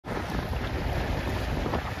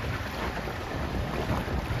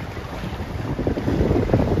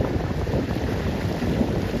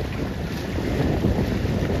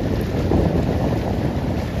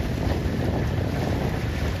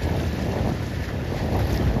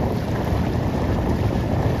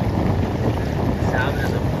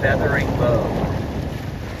feathering bow.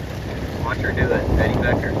 Watch her do it, Betty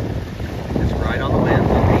Becker. Just right on the wind,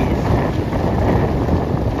 little piece.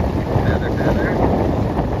 Feather, feather.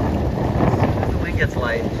 As soon as the wind gets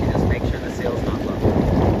light, she just makes sure the sail's not low.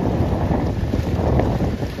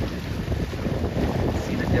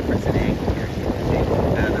 See the difference in angle here. She was able to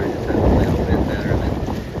feather just a little bit better than.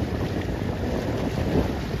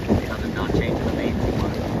 See how they're not changing the main too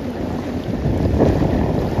much.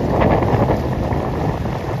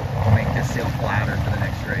 We'll make this sail flatter for the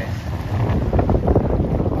next race.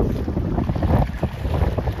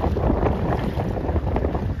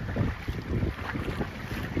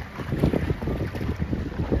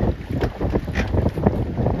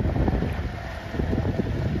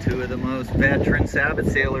 Two of the most veteran Sabot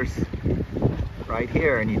sailors right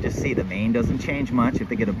here, and you just see the main doesn't change much. If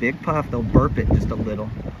they get a big puff, they'll burp it just a little,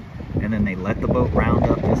 and then they let the boat round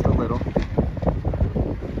up just a little.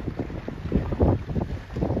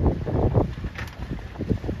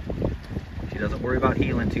 She doesn't worry about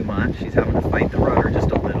heeling too much. She's having to fight the rudder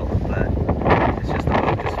just a little, but it's just the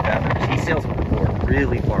boat just feathers. He sails with the board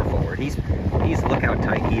really far forward. He's look how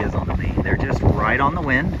tight he is on the main. They're just right on the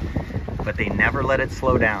wind, but they never let it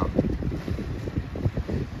slow down.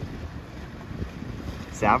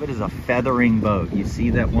 Sabot is a feathering boat. You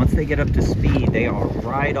see that once they get up to speed, they are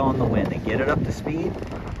right on the wind. They get it up to speed,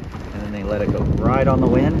 and then they let it go right on the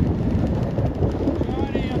wind.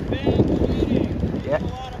 Johnny, I've been cheating. Yeah. A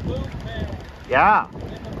lot of boom there. Yeah. In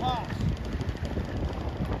the box.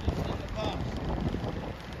 Just in the box.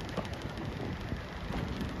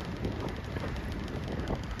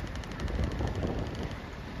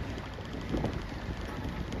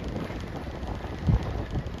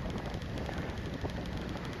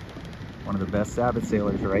 One of the best Sabot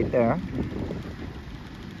sailors right there.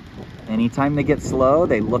 Anytime they get slow,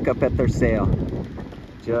 they look up at their sail.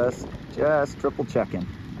 Just triple checking.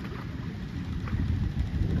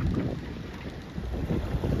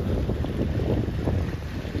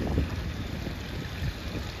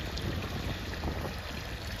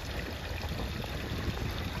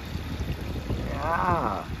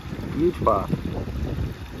 Yeah, huge puff.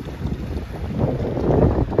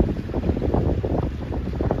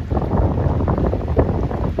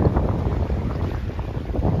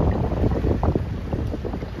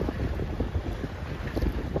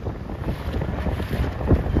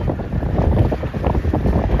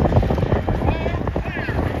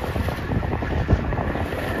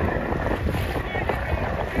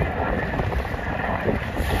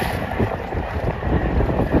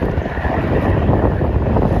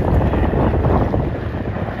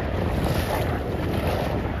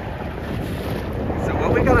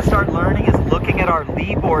 Start learning is looking at our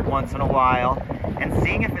lee board once in a while and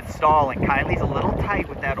seeing if it's stalling. Kylie's a little tight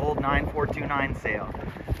with that old 9429 sail.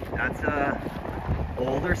 That's a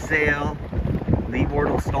older sail. Lee board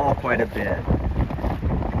will stall quite a bit.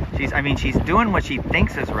 She's doing what she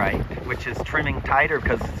thinks is right, which is trimming tighter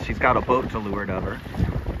because she's got a boat to leeward of her.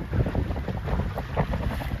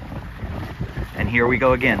 And here we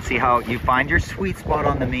go again. See how you find your sweet spot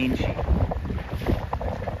on the main sheet.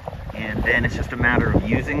 And then it's just a matter of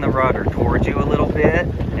using the rudder towards you a little bit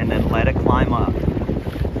and then let it climb up.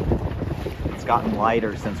 It's gotten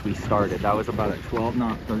lighter since we started. That was about a 12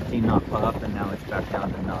 knot, 13 knot puff, and now it's back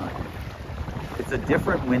down to 9. It's a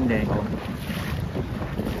different wind angle.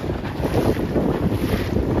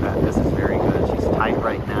 This is very good. She's tight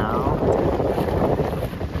right now.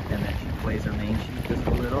 And then she plays her main sheet just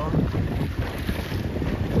a little.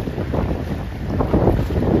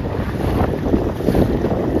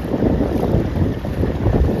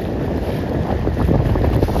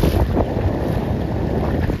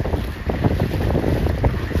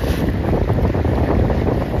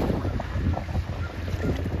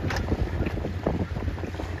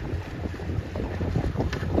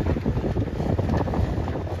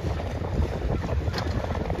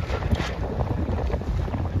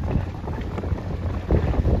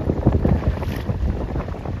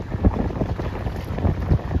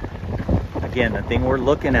 Again, the thing we're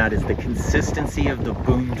looking at is the consistency of the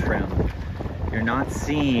boom trim. You're not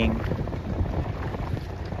seeing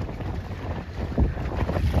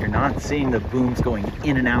the booms going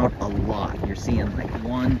in and out a lot. You're seeing like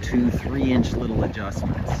 1, 2, 3 inch little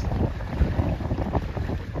adjustments.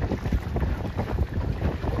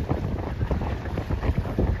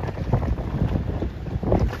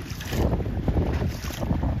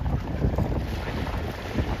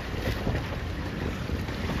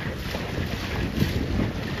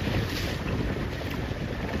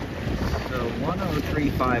 So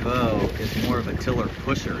 10350 is more of a tiller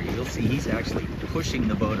pusher. You'll see he's actually pushing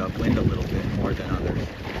the boat upwind a little bit more than others.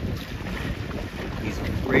 He's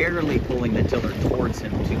rarely pulling the tiller towards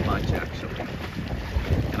him too much, actually.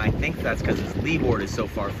 And I think that's because his leeboard is so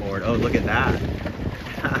far forward. Oh, look at that.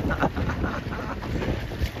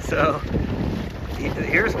 So,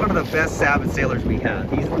 here's one of the best Sabot sailors we have.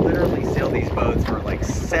 He's literally sailed these boats for like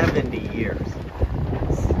 70 years.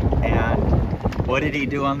 And what did he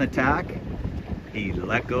do on the tack? He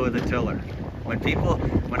let go of the tiller.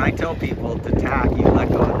 When I tell people to tack, you let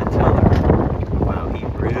go of the tiller. Wow, he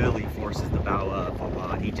really forces the bow up a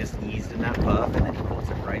lot. He just eased in that puff and then he pulls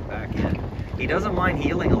it right back in. He doesn't mind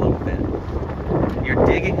heeling a little bit. You're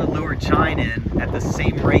digging the leeward chine in at the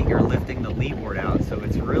same rate you're lifting the leeboard out, so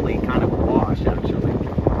it's really kind of a wash, actually.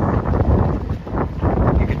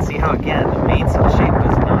 You can see how, again, the mainsail shape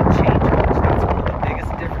does not change much. That's one of the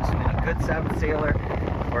biggest differences between a good Sabot sailor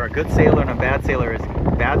or a good sailor and a bad sailor is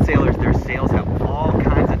bad sailors, their sails have all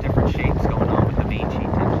kinds of different shapes going on with the main sheet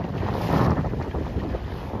tension.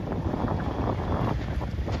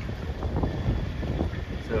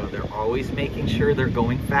 So they're always making sure they're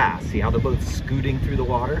going fast. See how the boat's scooting through the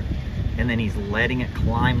water? And then he's letting it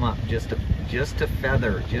climb up just a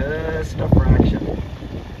feather, just a fraction.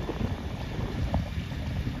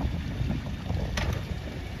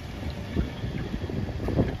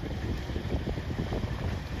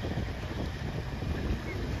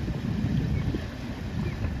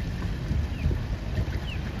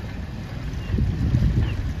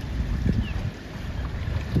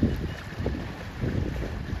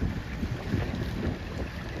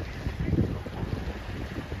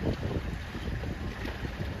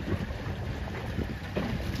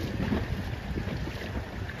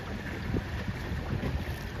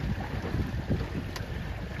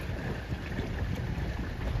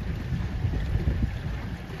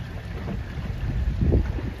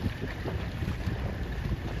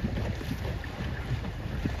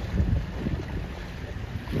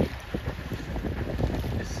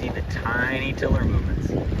 See the tiny tiller movements.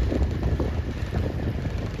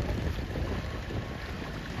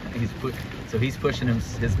 He's pushing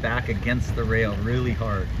his back against the rail really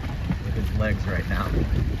hard with his legs right now.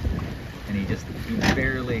 And he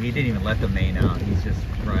didn't even let the main out. He's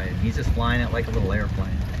just flying it like a little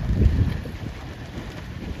airplane.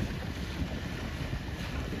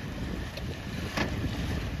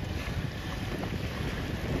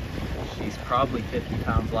 She's probably 50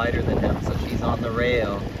 pounds lighter than him, so she's on the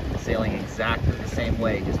rail, sailing exactly the same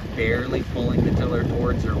way, just barely pulling the tiller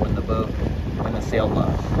towards her when the sail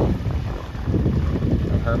lifts.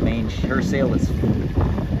 Her sail is,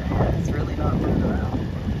 it's really not moving around.